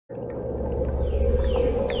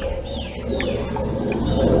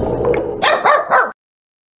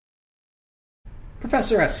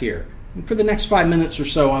Professor S here. For the next 5 minutes or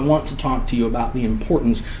so, I want to talk to you about the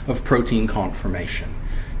importance of protein conformation.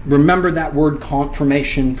 Remember that word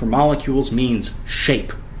conformation for molecules means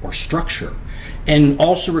shape or structure. And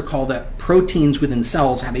also recall that proteins within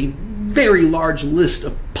cells have a very large list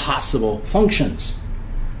of possible functions.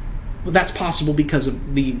 Well, that's possible because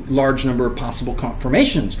of the large number of possible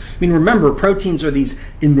conformations. I mean, remember, proteins are these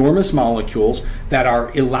enormous molecules that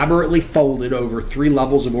are elaborately folded over 3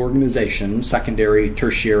 levels of organization, secondary,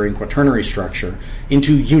 tertiary, and quaternary structure,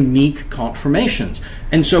 into unique conformations.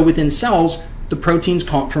 And so within cells, the protein's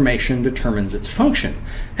conformation determines its function.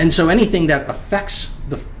 And so anything that affects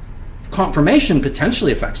the conformation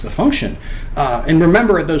potentially affects the function. And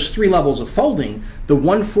remember, at those 3 levels of folding, the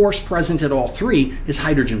one force present at all 3 is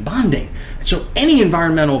hydrogen bonding. So any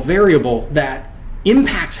environmental variable that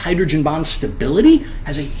impacts hydrogen bond stability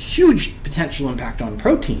has a huge potential impact on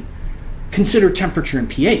protein. Consider temperature and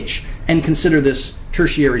pH, and consider this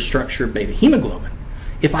tertiary structure of beta hemoglobin.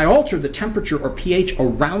 If I alter the temperature or pH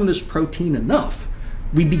around this protein enough,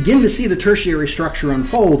 we begin to see the tertiary structure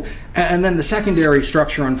unfold, and then the secondary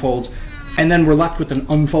structure unfolds, and then we're left with an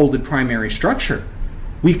unfolded primary structure.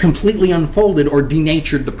 We've completely unfolded or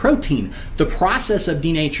denatured the protein. The process of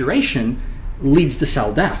denaturation leads to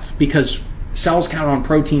cell death because cells count on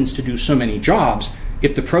proteins to do so many jobs.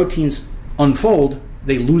 If the proteins unfold,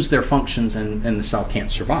 they lose their functions and the cell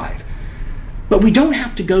can't survive. But we don't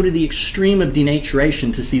have to go to the extreme of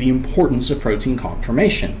denaturation to see the importance of protein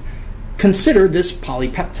conformation. Consider this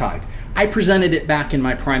polypeptide. I presented it back in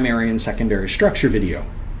my primary and secondary structure video.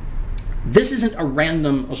 This isn't a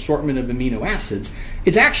random assortment of amino acids.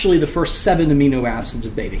 It's actually the first 7 amino acids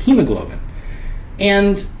of beta hemoglobin.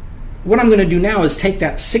 And what I'm going to do now is take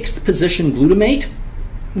that 6th position glutamate,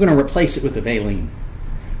 I'm going to replace it with a valine.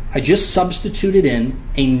 I just substituted in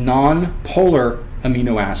a non-polar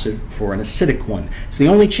amino acid for an acidic one. It's the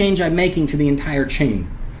only change I'm making to the entire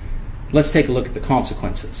chain. Let's take a look at the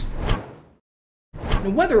consequences. Now,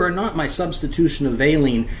 whether or not my substitution of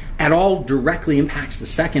valine at all directly impacts the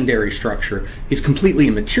secondary structure is completely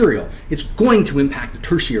immaterial. It's going to impact the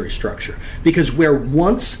tertiary structure, because where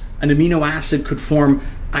once an amino acid could form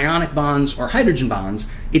ionic bonds or hydrogen bonds,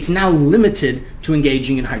 it's now limited to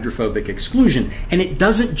engaging in hydrophobic exclusion. And it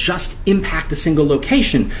doesn't just impact a single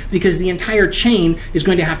location, because the entire chain is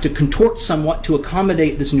going to have to contort somewhat to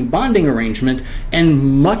accommodate this new bonding arrangement,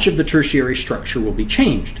 and much of the tertiary structure will be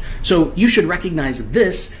changed. So you should recognize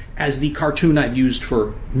this as the cartoon I've used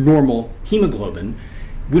for normal hemoglobin.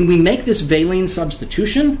 When we make this valine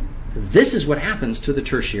substitution, this is what happens to the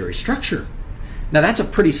tertiary structure. Now that's a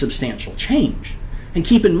pretty substantial change. And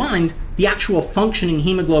keep in mind, the actual functioning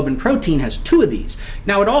hemoglobin protein has 2 of these.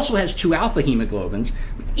 Now, it also has 2 alpha hemoglobins.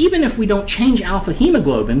 Even if we don't change alpha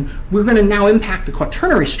hemoglobin, we're going to now impact the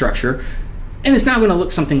quaternary structure, and it's now going to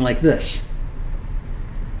look something like this.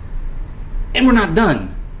 And we're not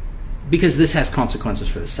done, because this has consequences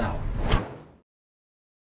for the cell.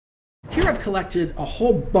 Here I've collected a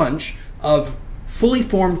whole bunch of fully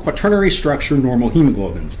formed quaternary structure normal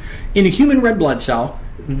hemoglobins. In a human red blood cell,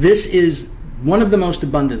 this is one of the most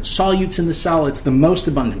abundant solutes in the cell. It's the most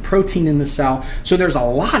abundant protein in the cell. So there's a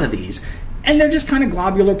lot of these, and they're just kind of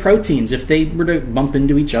globular proteins. If they were to bump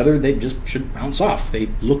into each other, they just should bounce off. They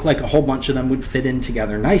look like a whole bunch of them would fit in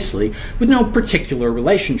together nicely with no particular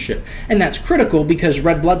relationship. And that's critical because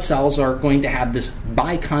red blood cells are going to have this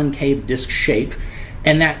biconcave disc shape,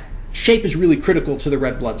 and that shape is really critical to the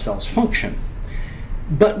red blood cell's function.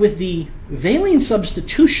 But with the valine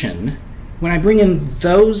substitution, when I bring in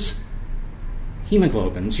those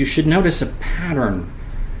hemoglobins, you should notice a pattern.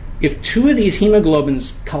 If 2 of these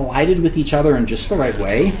hemoglobins collided with each other in just the right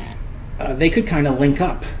way, they could kind of link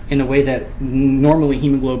up in a way that normally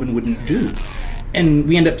hemoglobin wouldn't do. And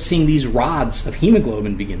we end up seeing these rods of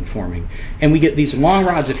hemoglobin begin forming. And we get these long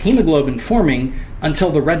rods of hemoglobin forming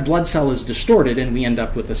until the red blood cell is distorted, and we end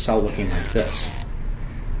up with a cell looking like this.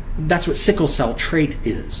 That's what sickle cell trait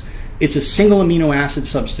is. It's a single amino acid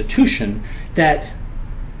substitution that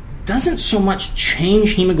doesn't so much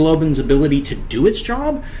change hemoglobin's ability to do its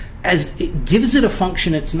job as it gives it a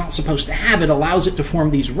function it's not supposed to have. It allows it to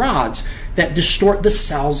form these rods that distort the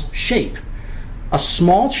cell's shape. A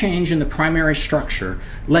small change in the primary structure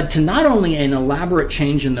led to not only an elaborate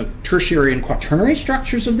change in the tertiary and quaternary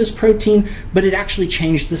structures of this protein, but it actually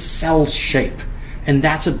changed the cell's shape. And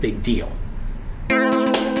that's a big deal.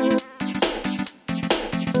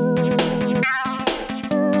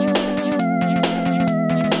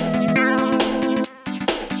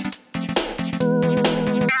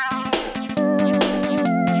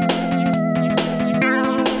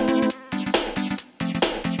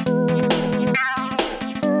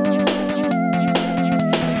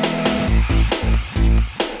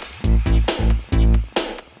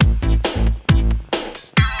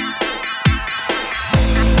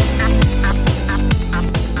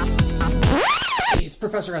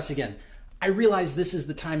 Professor S again. I realize this is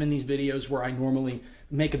the time in these videos where I normally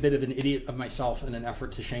make a bit of an idiot of myself in an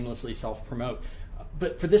effort to shamelessly self-promote.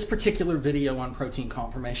 But for this particular video on protein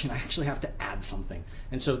conformation, I actually have to add something.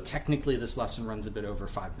 And so technically this lesson runs a bit over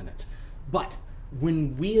 5 minutes. But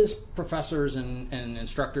when we as professors and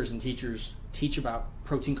instructors and teachers teach about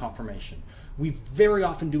protein conformation, we very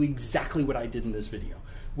often do exactly what I did in this video,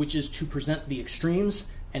 which is to present the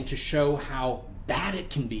extremes and to show how bad it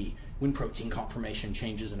can be when protein conformation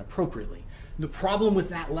changes inappropriately. The problem with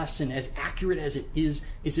that lesson, as accurate as it is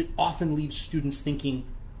it often leaves students thinking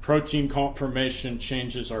protein conformation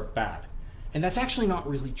changes are bad. And that's actually not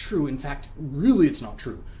really true. In fact, really it's not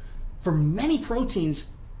true. For many proteins,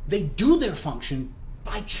 they do their function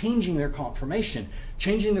by changing their conformation.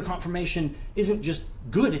 Changing their conformation isn't just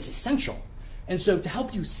good, it's essential. And so to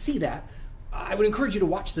help you see that, I would encourage you to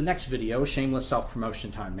watch the next video, shameless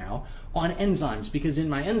self-promotion time now, on enzymes, because in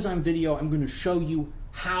my enzyme video, I'm going to show you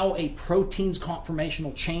how a protein's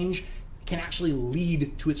conformational change can actually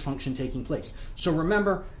lead to its function taking place. So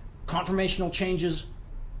remember, conformational changes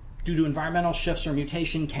due to environmental shifts or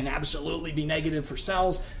mutation can absolutely be negative for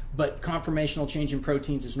cells, but conformational change in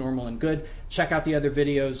proteins is normal and good. Check out the other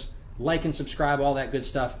videos, like and subscribe, all that good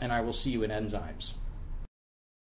stuff, and I will see you in enzymes.